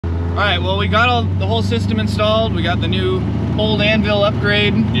right, well, we got the whole system installed. We got the new old anvil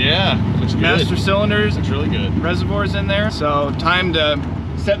upgrade. Yeah, looks good. Master cylinders. Looks really good. Reservoirs in there. So time to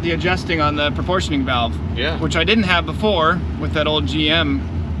set the adjusting on the proportioning valve. Yeah. Which I didn't have before with that old GM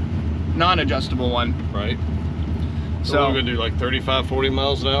non-adjustable one. Right. So we're gonna do like 35, 40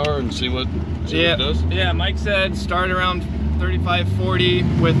 miles an hour and see what it does. Yeah, Mike said start around 35, 40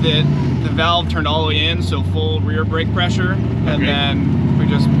 with it. The valve turned all the way in, so full rear brake pressure, and then we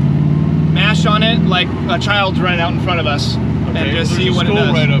just mash on it like a child's running out in front of us, and just see what it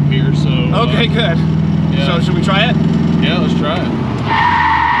does. There's a school right up here, so. Okay, good. Yeah. So should we try it? Yeah, let's try it.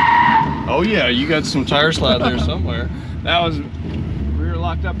 Oh yeah, you got some tire slide there somewhere. That was rear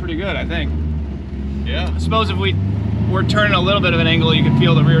locked up pretty good, I think. Yeah. I suppose if we were turning a little bit of an angle, you could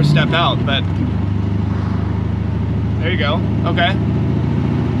feel the rear step out, but there you go. Okay.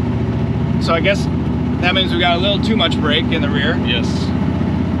 So I guess that means we got a little too much brake in the rear. Yes.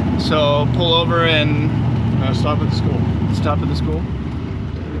 So pull over and stop at the school. Stop at the school.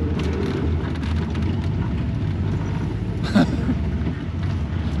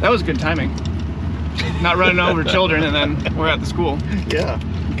 That was good timing. Not running over children and then we're at the school. Yeah.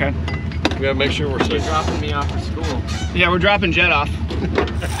 Okay. We gotta make sure we're safe. You're dropping me off for school. Yeah, we're dropping Jet off. Let's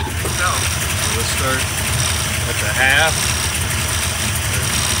start at the half.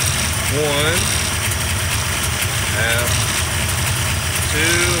 One. Half.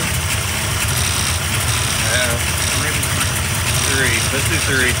 Two. Half. Maybe Three. Let's do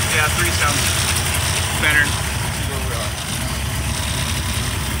three. Yeah, 3 sounds better. See where we are.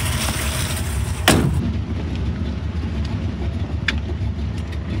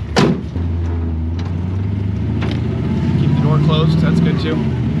 Keep the door closed, that's good too.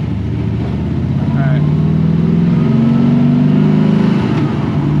 Alright.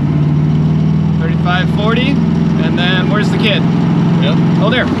 35, 40, and then where's the kid? Yep. Oh,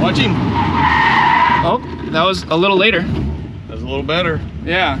 there. Watch him. Oh, that was a little later. That's a little better.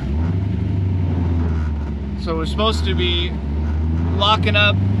 Yeah. So we're supposed to be locking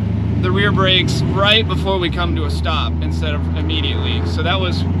up the rear brakes right before we come to a stop instead of immediately. So that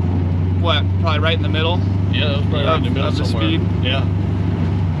was, what, probably right in the middle? Yeah, that was probably right in the middle of the somewhere. speed? Yeah.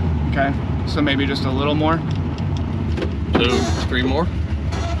 Okay, so maybe just a little more? 2, 3 more?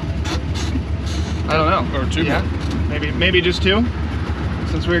 I don't know. Or 2 more. Maybe just 2,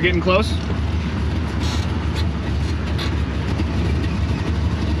 since we were getting close.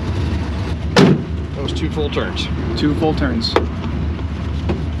 That was 2 full turns. 2 full turns.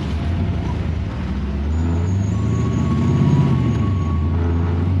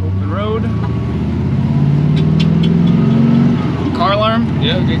 Open road. Car alarm?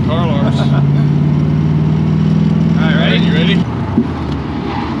 Yeah, good car alarms. Alright, ready? You ready?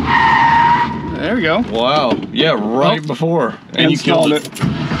 There we go. Wow. Yeah, right before. And you killed it.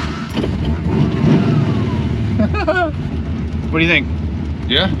 What do you think?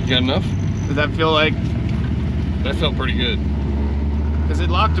 Yeah, you got enough? Does that feel like? That felt pretty good. Because it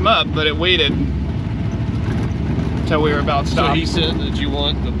locked him up, but it waited until we were about stopped. So he said that you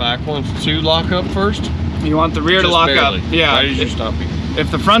want the back ones to lock up first? You want the rear to lock barely. up. Yeah. How did you stop me? If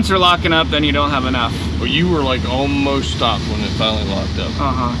the fronts are locking up, then you don't have enough. Well, you were like almost stopped when it finally locked up.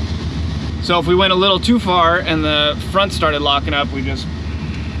 Uh-huh. So if we went a little too far and the front started locking up, we just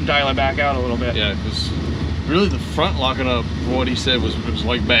dial it back out a little bit. Yeah, because really the front locking up, what he said was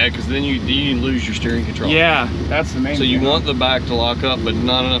like bad, because then you lose your steering control. Yeah, that's the main So thing. you want the back to lock up, but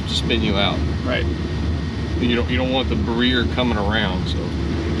not enough to spin you out. Right. You don't want the rear coming around. So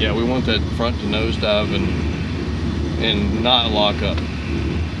yeah, we want that front to nosedive and not lock up.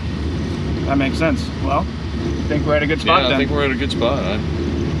 That makes sense. Well, I think we're at a good spot then. I think we're at a good spot. I'd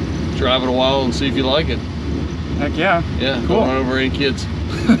drive it a while and see if you like it. Heck yeah. Yeah, Cool. don't run over any kids.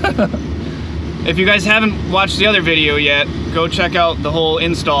 If you guys haven't watched the other video yet, go check out the whole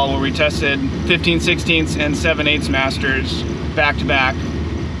install where we tested 15/16 and 7/8 masters back to back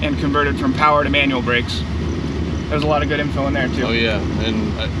and converted from power to manual brakes. There's a lot of good info in there too. Oh yeah,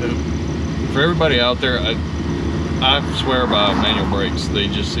 and for everybody out there, I swear by manual brakes. They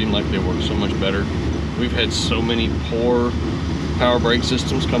just seem like they work so much better. We've had so many poor power brake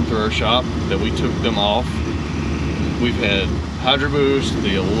systems come through our shop that we took them off. We've had Hydro Boost,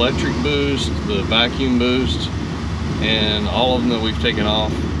 the electric boost, the vacuum boost, and all of them that we've taken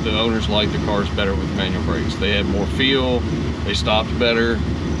off, the owners like the cars better with manual brakes. They had more feel, they stopped better.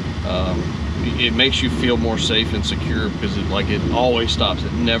 It makes you feel more safe and secure because it always stops.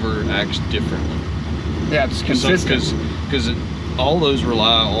 It never acts differently. Yeah, it's consistent. Because all those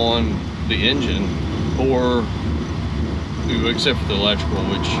rely on the engine, or except for the electrical,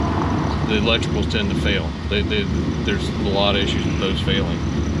 which the electricals tend to fail. There's a lot of issues with those failing.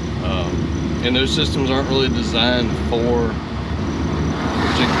 And those systems aren't really designed for a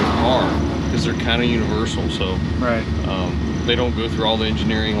particular car because they're kind of universal. So right. They don't go through all the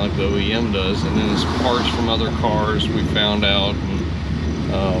engineering like the OEM does, and then it's parts from other cars we found out. And,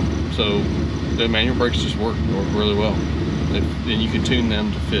 so the manual brakes just work really well, and you can tune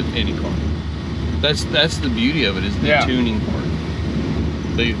them to fit any car. That's the beauty of it, is the tuning part.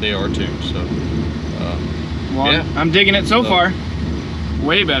 They are tuned. So well, yeah, I'm digging it so far.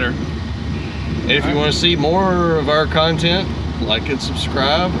 Way better. And if you want to see more of our content, like and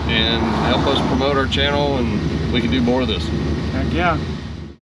subscribe and help us promote our channel, and we can do more of this. Heck yeah.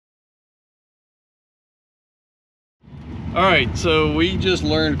 Alright, so we just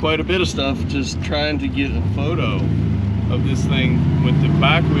learned quite a bit of stuff just trying to get a photo of this thing with the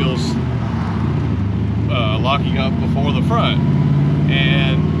back wheels locking up before the front.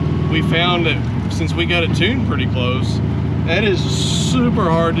 And we found that since we got it tuned pretty close, that is super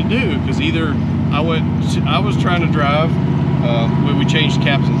hard to do, because either I was trying to drive, we changed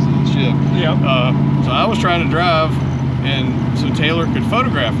captains of the ship. Yep. So I was trying to drive, and so Taylor could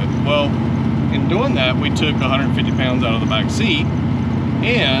photograph it. Well, in doing that, we took 150 pounds out of the back seat,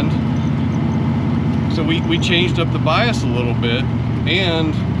 and so we changed up the bias a little bit,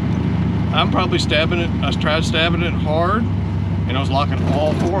 and I'm probably stabbing it. I tried stabbing it hard, and I was locking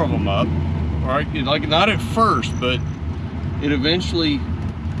all 4 of them up. All right, like not at first, but it eventually,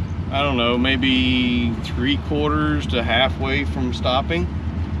 I don't know, maybe 3/4 to halfway from stopping,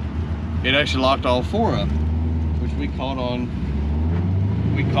 it actually locked all 4 up, which we caught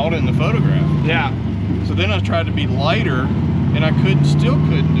in the photograph. Yeah. So then I tried to be lighter, and I still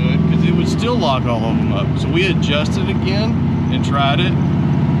couldn't do it, because it would still lock all of them up. So we adjusted again and tried it,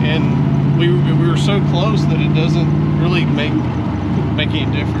 and we were so close that it doesn't really make any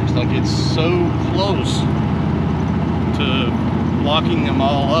difference. Like, it's so close to locking them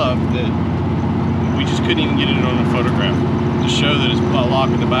all up that we just couldn't even get it on a photograph to show that it's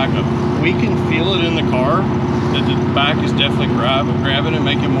locking the back up. We can feel it in the car that the back is definitely grabbing and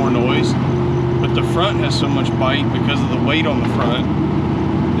making more noise, but the front has so much bite because of the weight on the front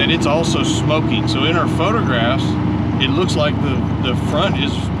that it's also smoking. So in our photographs, it looks like the front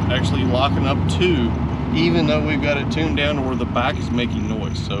is actually locking up too, even though we've got it tuned down to where the back is making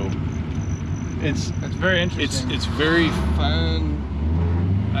noise. So it's very interesting. It's very fine.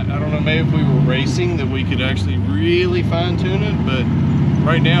 I don't know, maybe if we were racing that we could actually really fine tune it, but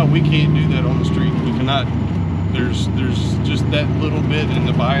right now we can't do that on the street. We cannot. There's just that little bit in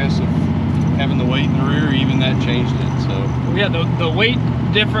the bias of having the weight in the rear, even that changed it. So yeah, the weight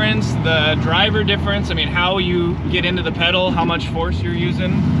difference, the driver difference, I mean, how you get into the pedal, how much force you're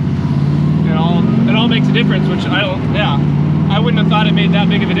using, it all makes a difference, which I wouldn't have thought it made that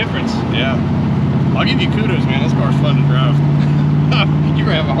big of a difference. Yeah, I'll give you kudos, man. This car's fun to drive. You're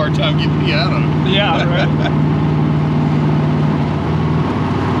gonna have a hard time getting me out of it. Yeah, right.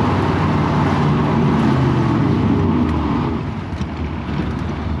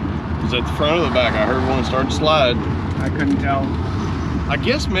 At the front of the back, I heard one start to slide. I couldn't tell. I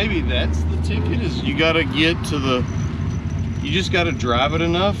guess maybe that's the ticket, is you gotta get to you just gotta drive it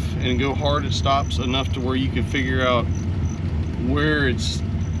enough and go hard at stops enough to where you can figure out where it's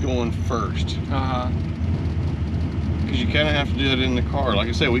going first. Because you kind of have to do that in the car. Like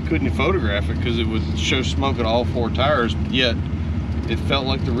I said, we couldn't photograph it because it would show smoke at all 4 tires, yet it felt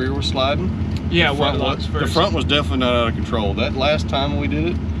like the rear was sliding. Yeah, the front was definitely not out of control. That last time we did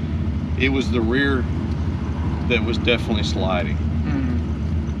it, it was the rear that was definitely sliding.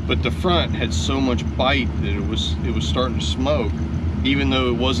 But the front had so much bite that it was starting to smoke, even though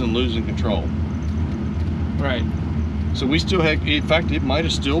it wasn't losing control. Right. So we still had, in fact, it might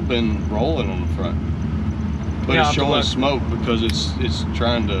have still been rolling on the front, but it's showing smoke because it's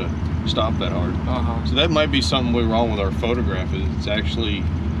trying to stop that hard. So that might be something we're wrong with our photograph. It's actually,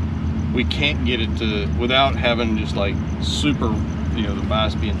 we can't get it to, without having just like super, you know, the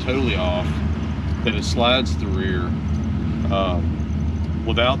bias being totally off, that it slides the rear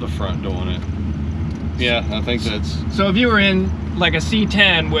without the front doing it. Yeah, I think that's... So if you were in like a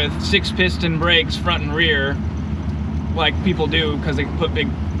C10 with 6-piston brakes front and rear, like people do because they put big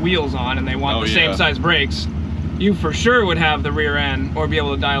wheels on and they want the same size brakes, you for sure would have the rear end, or be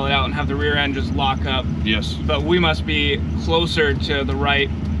able to dial it out and have the rear end just lock up. Yes. But we must be closer to the right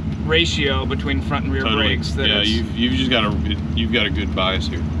ratio between front and rear brakes. That yeah, you've got a good bias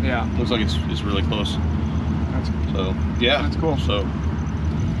here. Yeah. Looks like it's really close. So yeah, that's cool. So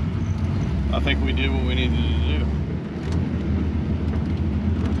I think we did what we needed to do.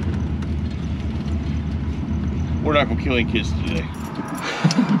 We're not gonna kill any kids today.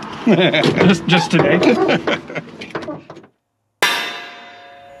 just today.